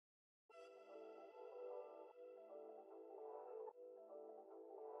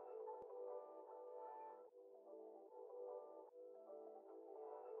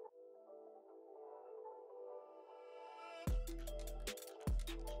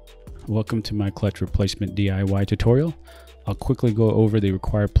welcome to my clutch replacement DIY tutorial. I'll quickly go over the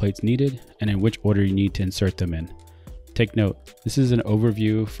required plates needed and in which order you need to insert them in. Take note, this is an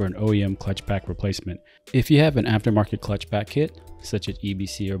overview for an OEM clutch pack replacement. If you have an aftermarket clutch pack kit, such as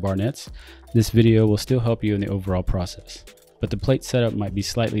EBC or Barnett's, this video will still help you in the overall process, but the plate setup might be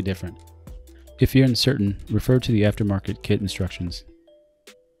slightly different. If you're uncertain, refer to the aftermarket kit instructions.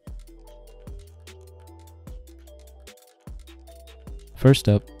 First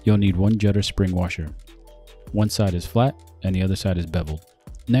up, you'll need one jetter spring washer. One side is flat and the other side is beveled.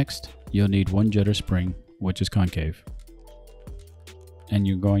 Next, you'll need one jetter spring, which is concave. And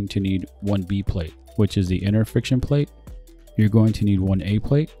you're going to need one B plate, which is the inner friction plate. You're going to need one A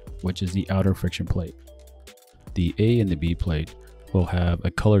plate, which is the outer friction plate. The A and the B plate will have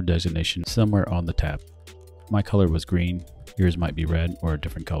a color designation somewhere on the tab. My color was green, yours might be red or a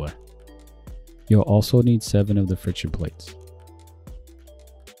different color. You'll also need 7 of the friction plates.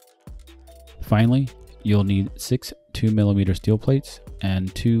 Finally, you'll need 6 2mm steel plates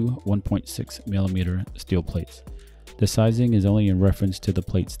and 2 1.6mm steel plates. The sizing is only in reference to the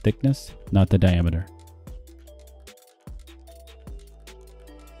plate's thickness, not the diameter.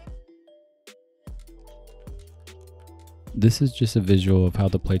 This is just a visual of how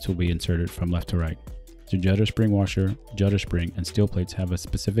the plates will be inserted from left to right. The jetter spring washer, jetter spring, and steel plates have a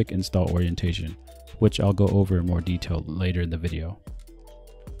specific install orientation, which I'll go over in more detail later in the video.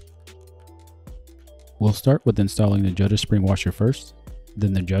 We'll start with installing the jetter spring washer first,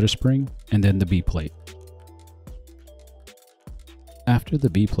 then the jetter spring, and then the B plate. After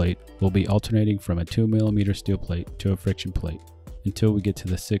the B plate, we'll be alternating from a 2mm steel plate to a friction plate until we get to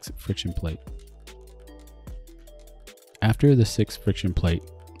the 6th friction plate. After the 6th friction plate,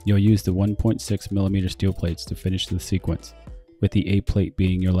 you'll use the 1.6mm steel plates to finish the sequence, with the A plate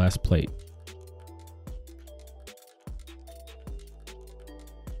being your last plate.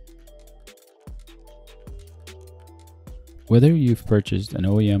 Whether you've purchased an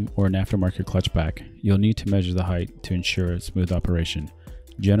OEM or an aftermarket clutch pack, you'll need to measure the height to ensure a smooth operation.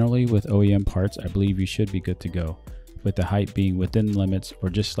 Generally, with OEM parts, I believe you should be good to go, with the height being within limits or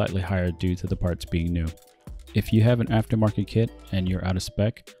just slightly higher due to the parts being new. If you have an aftermarket kit and you're out of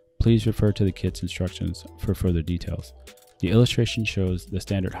spec, please refer to the kit's instructions for further details. The illustration shows the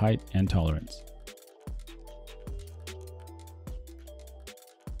standard height and tolerance.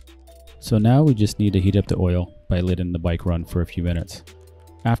 So now we just need to heat up the oil by letting the bike run for a few minutes.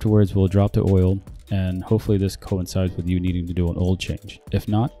 Afterwards, we'll drop the oil, and hopefully this coincides with you needing to do an oil change. If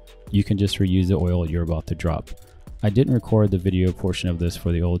not, you can just reuse the oil you're about to drop. I didn't record the video portion of this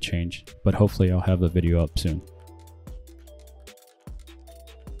for the oil change, but hopefully I'll have a video up soon.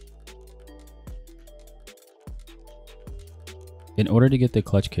 In order to get the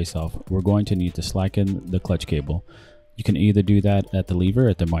clutch case off, we're going to need to slacken the clutch cable. You can either do that at the lever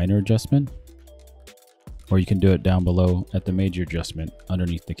at the minor adjustment, or you can do it down below at the major adjustment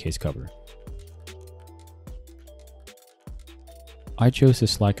underneath the case cover. I chose to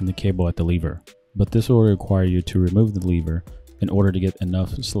slacken the cable at the lever, but this will require you to remove the lever in order to get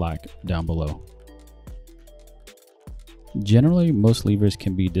enough slack down below. Generally, most levers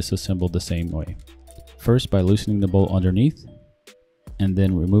can be disassembled the same way. First by loosening the bolt underneath, and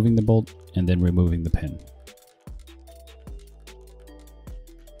then removing the bolt, and then removing the pin.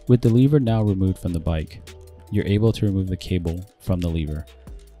 With the lever now removed from the bike, you're able to remove the cable from the lever.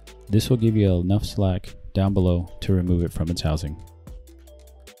 This will give you enough slack down below to remove it from its housing.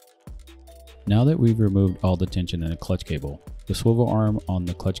 Now that we've removed all the tension in the clutch cable, the swivel arm on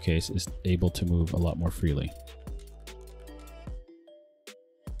the clutch case is able to move a lot more freely.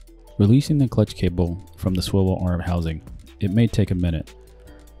 Releasing the clutch cable from the swivel arm housing, it may take a minute.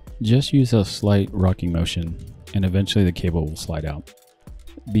 Just use a slight rocking motion and eventually the cable will slide out.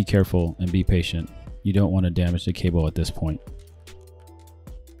 Be careful and be patient. You don't want to damage the cable at this point.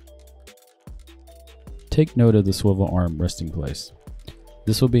 Take note of the swivel arm resting place.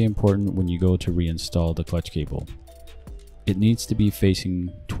 This will be important when you go to reinstall the clutch cable. It needs to be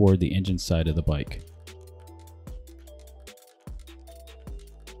facing toward the engine side of the bike.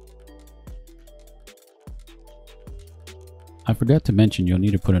 I forgot to mention you'll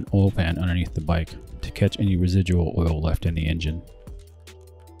need to put an oil pan underneath the bike to catch any residual oil left in the engine.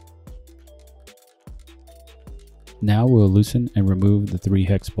 Now we'll loosen and remove the 3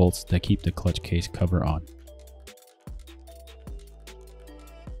 hex bolts that keep the clutch case cover on.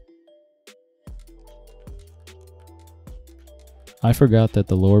 I forgot that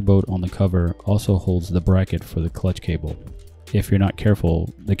the lower bolt on the cover also holds the bracket for the clutch cable. If you're not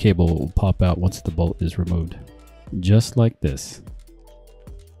careful, the cable will pop out once the bolt is removed. Just like this.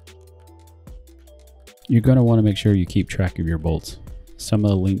 You're going to want to make sure you keep track of your bolts. some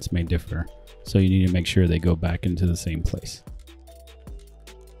of the links may differ, so you need to make sure they go back into the same place.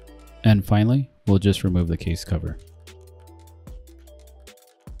 And finally, we'll just remove the case cover.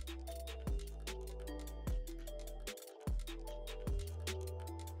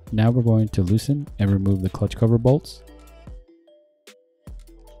 Now we're going to loosen and remove the clutch cover bolts.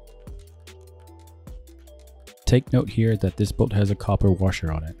 Take note here that this bolt has a copper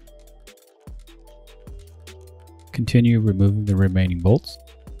washer on it. Continue removing the remaining bolts.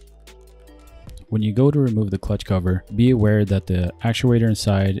 When you go to remove the clutch cover, be aware that the actuator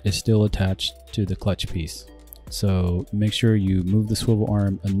inside is still attached to the clutch piece. So make sure you move the swivel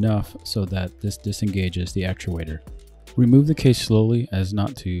arm enough so that this disengages the actuator. Remove the case slowly as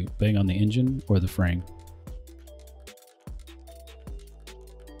not to bang on the engine or the frame.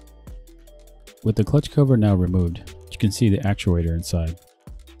 With the clutch cover now removed, you can see the actuator inside.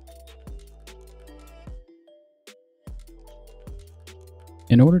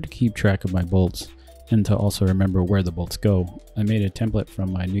 In order to keep track of my bolts and to also remember where the bolts go, I made a template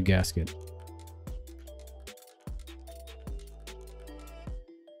from my new gasket.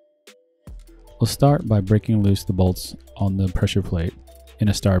 We'll start by breaking loose the bolts on the pressure plate in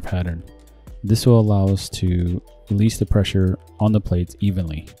a star pattern. This will allow us to release the pressure on the plates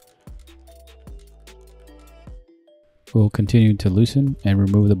evenly. We'll continue to loosen and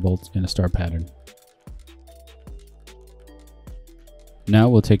remove the bolts in a star pattern. Now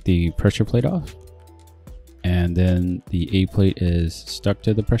we'll take the pressure plate off, and then the A plate is stuck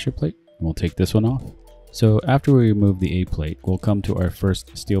to the pressure plate. We'll take this one off. So after we remove the A plate, we'll come to our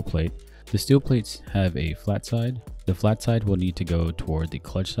first steel plate. The steel plates have a flat side. The flat side will need to go toward the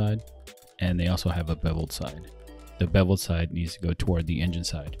clutch side, and they also have a beveled side. The beveled side needs to go toward the engine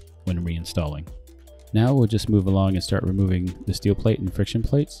side when reinstalling. Now we'll just move along and start removing the steel plate and friction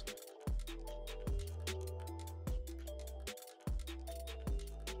plates.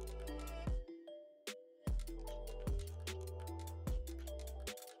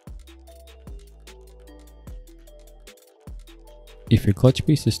 If your clutch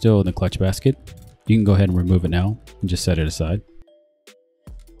piece is still in the clutch basket, you can go ahead and remove it now and just set it aside.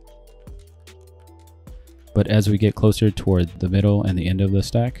 But as we get closer toward the middle and the end of the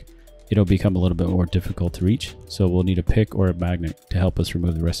stack, it'll become a little bit more difficult to reach, so we'll need a pick or a magnet to help us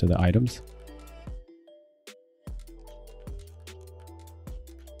remove the rest of the items.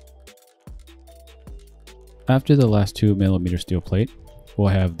 After the last 2mm steel plate, we'll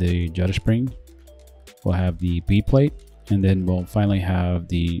have the judder spring, we'll have the B plate, and then we'll finally have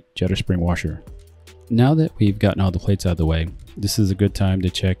the judder spring washer. Now that we've gotten all the plates out of the way, this is a good time to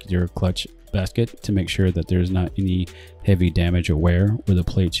check your clutch basket to make sure that there's not any heavy damage or wear where the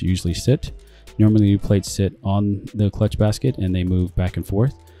plates usually sit. Normally plates sit on the clutch basket and they move back and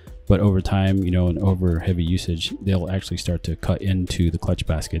forth, but over time, and over heavy usage, they'll actually start to cut into the clutch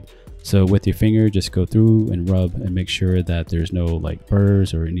basket. So with your finger, just go through and rub and make sure that there's no like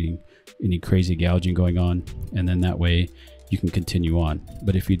burrs or any crazy gouging going on, and then that way you can continue on.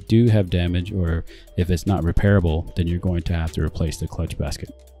 But if you do have damage or if it's not repairable, then you're going to have to replace the clutch basket.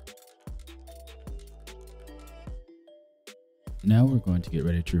 Now we're going to get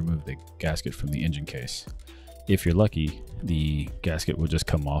ready to remove the gasket from the engine case. If you're lucky, the gasket will just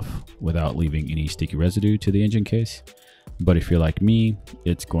come off without leaving any sticky residue to the engine case. But if you're like me,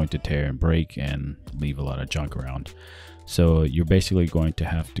 it's going to tear and break and leave a lot of junk around. So you're basically going to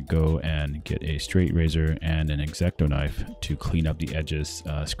have to go and get a straight razor and an X-Acto knife to clean up the edges,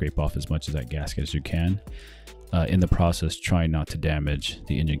 scrape off as much of that gasket as you can. In the process, try not to damage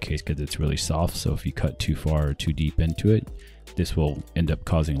the engine case because it's really soft. So if you cut too far or too deep into it, this will end up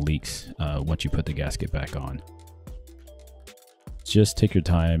causing leaks once you put the gasket back on. Just take your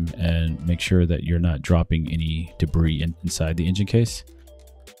time and make sure that you're not dropping any debris inside the engine case.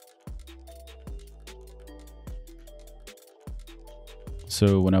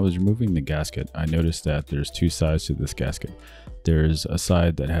 So when I was removing the gasket, I noticed that there's two sides to this gasket. There's a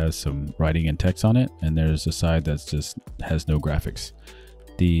side that has some writing and text on it, and there's a side that just has no graphics.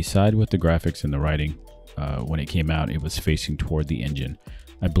 The side with the graphics and the writing, when it came out, it was facing toward the engine.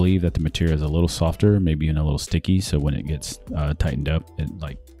 I believe that the material is a little softer, maybe even a little sticky, so when it gets tightened up, it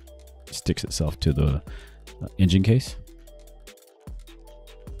like sticks itself to the engine case.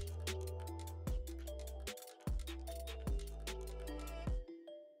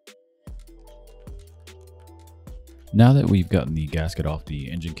 Now that we've gotten the gasket off the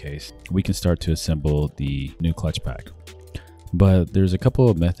engine case, we can start to assemble the new clutch pack. But there's a couple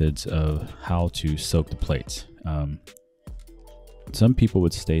of methods of how to soak the plates. Some people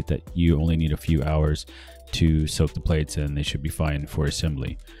would state that you only need a few hours to soak the plates and they should be fine for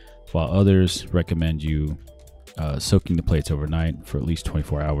assembly, while others recommend you soaking the plates overnight for at least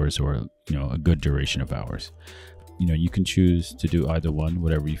 24 hours or a good duration of hours. You can choose to do either one,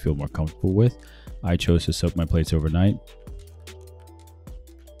 whatever you feel more comfortable with. I chose to soak my plates overnight.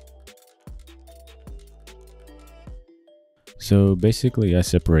 So basically I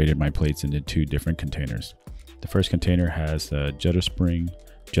separated my plates into two different containers. The first container has the jutter spring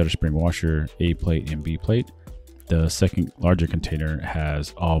washer, A plate and B plate. The second larger container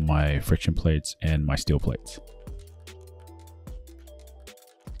has all my friction plates and my steel plates.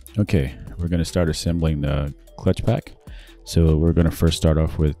 Okay, we're going to start assembling the clutch pack. So we're going to first start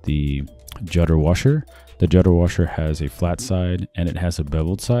off with the jutter washer. The jutter washer has a flat side and it has a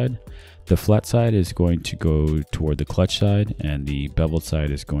beveled side. The flat side is going to go toward the clutch side and the beveled side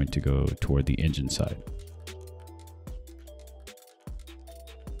is going to go toward the engine side.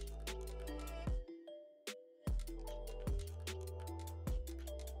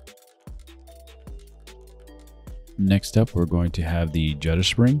 Next up, we're going to have the jutter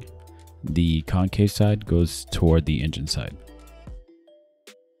spring. The concave side goes toward the engine side.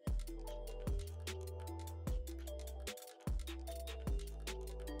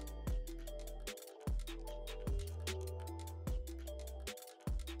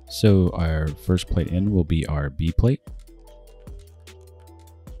 So our first plate in will be our B plate.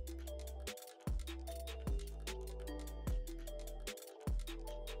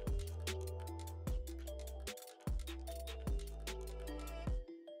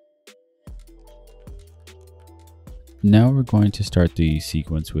 Now we're going to start the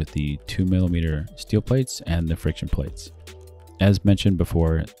sequence with the 2mm steel plates and the friction plates. As mentioned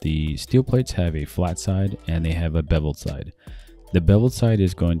before, the steel plates have a flat side and they have a beveled side. The beveled side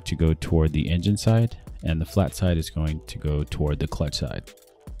is going to go toward the engine side and the flat side is going to go toward the clutch side.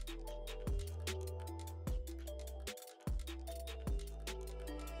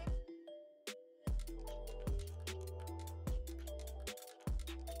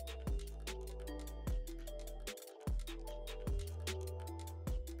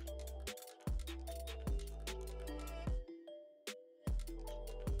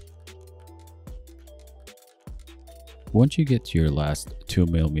 Once you get to your last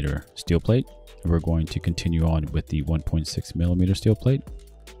 2mm steel plate, we're going to continue on with the 1.6mm steel plate.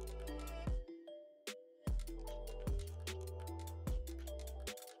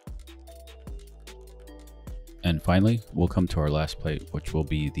 And finally, we'll come to our last plate, which will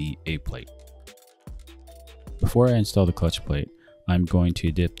be the A plate. Before I install the clutch plate, I'm going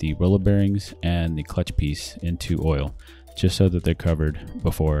to dip the roller bearings and the clutch piece into oil, just so that they're covered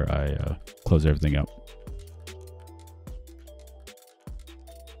before I close everything up.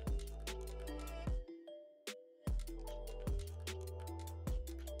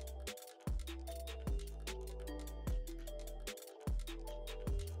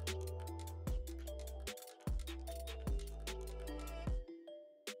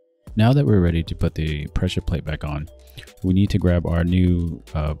 Now that we're ready to put the pressure plate back on, we need to grab our new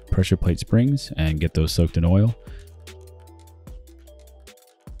pressure plate springs and get those soaked in oil.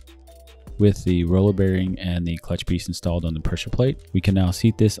 With the roller bearing and the clutch piece installed on the pressure plate, we can now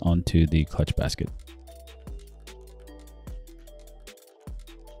seat this onto the clutch basket.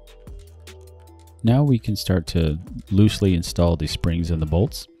 Now we can start to loosely install the springs and the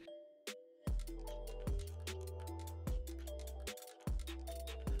bolts.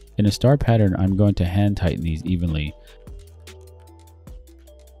 In a star pattern, I'm going to hand tighten these evenly.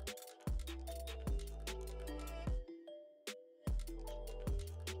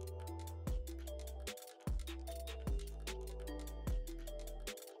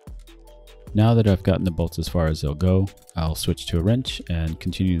 Now that I've gotten the bolts as far as they'll go, I'll switch to a wrench and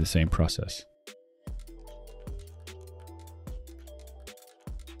continue the same process.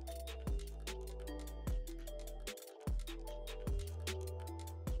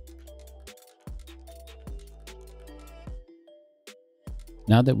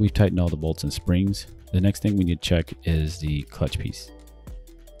 Now that we've tightened all the bolts and springs, the next thing we need to check is the clutch piece.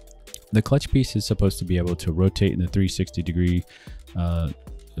 The clutch piece is supposed to be able to rotate in the 360-degree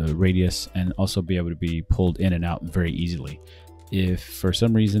radius and also be able to be pulled in and out very easily. If for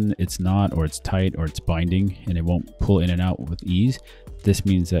some reason it's not, or it's tight, or it's binding and it won't pull in and out with ease, this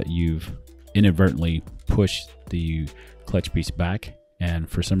means that you've inadvertently pushed the clutch piece back. And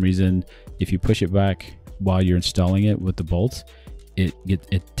for some reason, if you push it back while you're installing it with the bolts,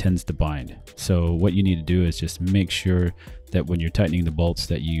 it tends to bind. So what you need to do is just make sure that when you're tightening the bolts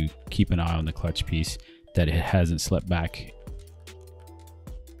that you keep an eye on the clutch piece, that it hasn't slipped back.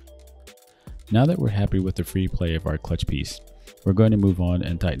 Now that we're happy with the free play of our clutch piece, we're going to move on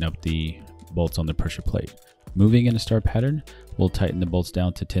and tighten up the bolts on the pressure plate. Moving in a star pattern, we'll tighten the bolts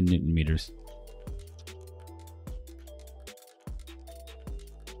down to 10 Newton meters.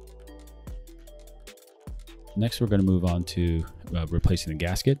 Next, we're going to move on to replacing the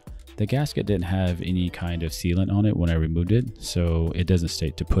gasket. The gasket didn't have any kind of sealant on it when I removed it, so it doesn't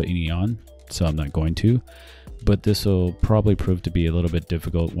state to put any on, so I'm not going to. But this will probably prove to be a little bit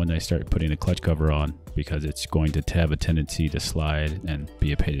difficult when I start putting the clutch cover on, because it's going to have a tendency to slide and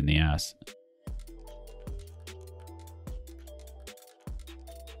be a pain in the ass.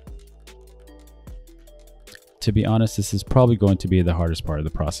 To be honest, this is probably going to be the hardest part of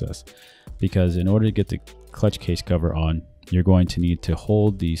the process, because in order to get the clutch case cover on, you're going to need to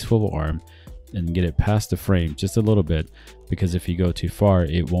hold the swivel arm and get it past the frame just a little bit, because if you go too far,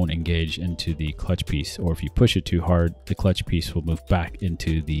 it won't engage into the clutch piece, or if you push it too hard, the clutch piece will move back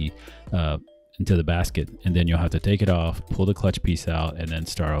into the basket, and then you'll have to take it off, pull the clutch piece out, and then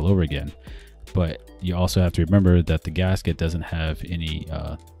start all over again. But you also have to remember that the gasket doesn't have any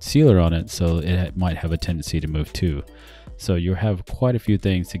sealer on it, so it might have a tendency to move too. So you have quite a few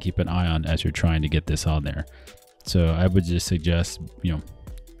things to keep an eye on as you're trying to get this on there. So I would just suggest,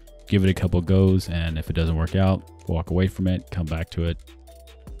 give it a couple goes, and if it doesn't work out, walk away from it, come back to it.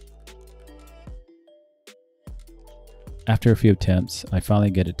 After a few attempts, I finally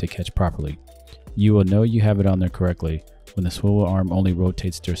get it to catch properly. You will know you have it on there correctly when the swivel arm only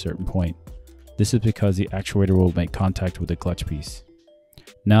rotates to a certain point. This is because the actuator will make contact with the clutch piece.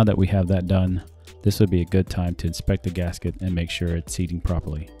 Now that we have that done, this would be a good time to inspect the gasket and make sure it's seating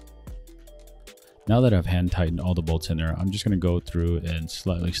properly. Now that I've hand tightened all the bolts in there, I'm just going to go through and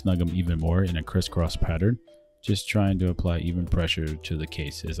slightly snug them even more in a crisscross pattern, just trying to apply even pressure to the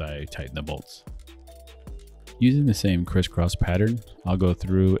case as I tighten the bolts. Using the same crisscross pattern, I'll go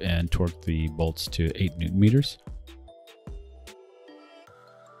through and torque the bolts to 8 Newton meters.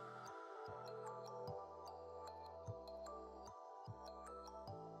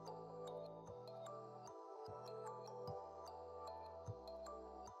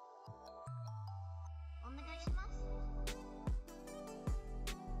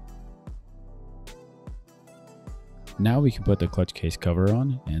 Now we can put the clutch case cover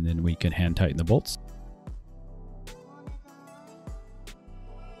on, and then we can hand tighten the bolts.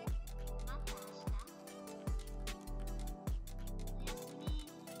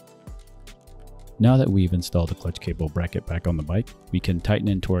 Now that we've installed the clutch cable bracket back on the bike, we can tighten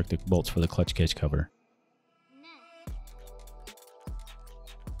and torque the bolts for the clutch case cover.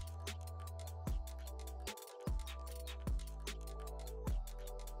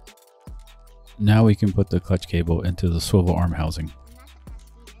 Now we can put the clutch cable into the swivel arm housing.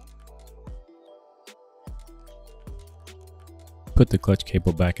 Put the clutch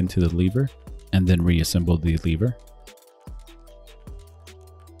cable back into the lever, and then reassemble the lever.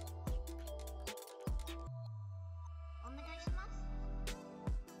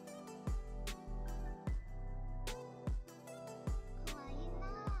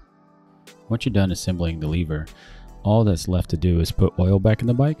 Once you're done assembling the lever, all that's left to do is put oil back in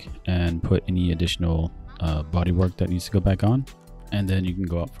the bike and put any additional bodywork that needs to go back on, and then you can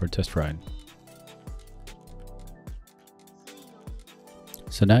go out for a test ride.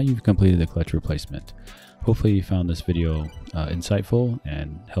 So now you've completed the clutch replacement. Hopefully you found this video insightful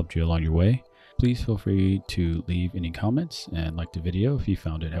and helped you along your way. Please feel free to leave any comments and like the video if you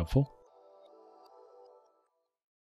found it helpful.